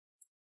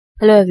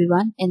Hello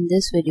everyone, in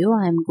this video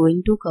I am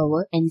going to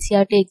cover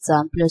NCERT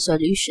example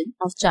solution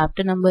of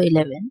chapter number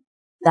 11,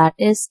 that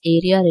is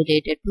area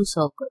related to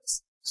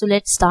circles. So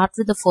let's start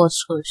with the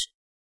first question.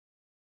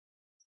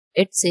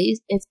 It says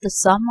if the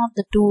sum of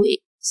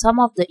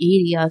the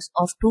areas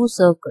of two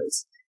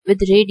circles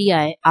with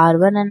radii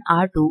R1 and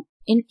R2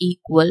 is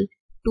equal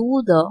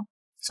to the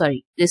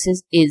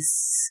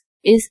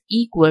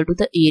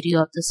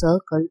area of the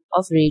circle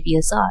of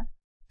radius R.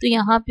 तो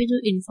यहाँ पे जो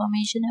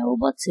information है वो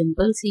बहुत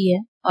simple सी है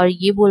और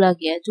ये बोला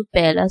गया है जो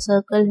पहला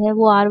सर्कल है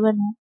वो R1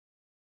 है,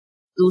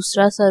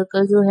 दूसरा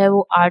सर्कल जो है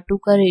वो R2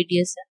 का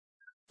रेडियस है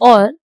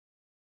और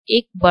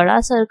एक बड़ा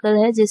सर्कल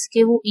है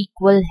जिसके वो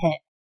इक्वल है,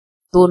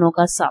 दोनों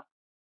का सम,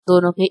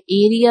 दोनों के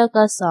एरिया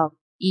का सम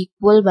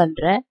इक्वल बन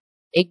रहा है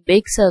एक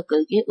बिग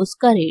सर्कल के,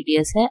 उसका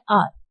रेडियस है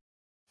R।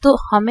 तो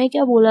हमें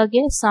क्या बोला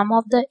गया, सम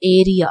ऑफ द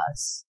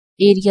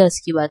एरियाज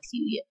की बात की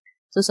हुई है।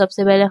 तो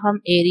सबसे पहले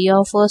हम एरिया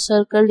ऑफ फर्स्ट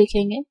सर्कल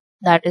लिखेंगे,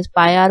 that is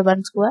pi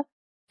r1 square.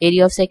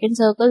 Area of second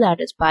circle,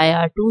 that is pi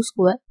r2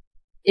 square,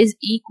 is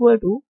equal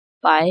to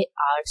pi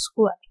r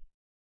square.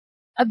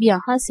 अब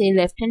यहाँ से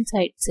लेफ्ट हैंड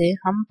साइड से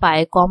हम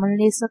pi कॉमन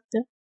ले सकते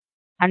हैं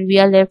and we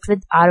are left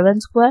with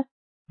r1 square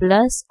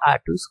plus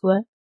r2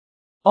 square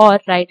और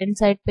right hand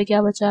side पे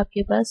क्या बचा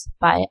आपके पास,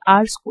 pi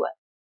r square.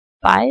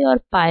 pi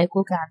और pi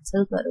को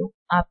कैंसिल करो,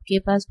 आपके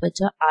पास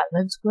बचा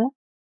r1 square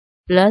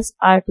plus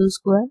r2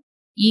 square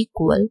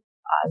equal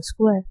r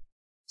square.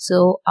 So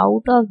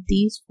out of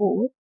these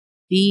four,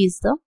 B is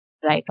the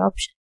right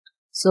option.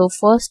 So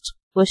first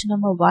question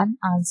number 1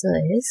 answer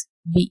is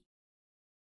B.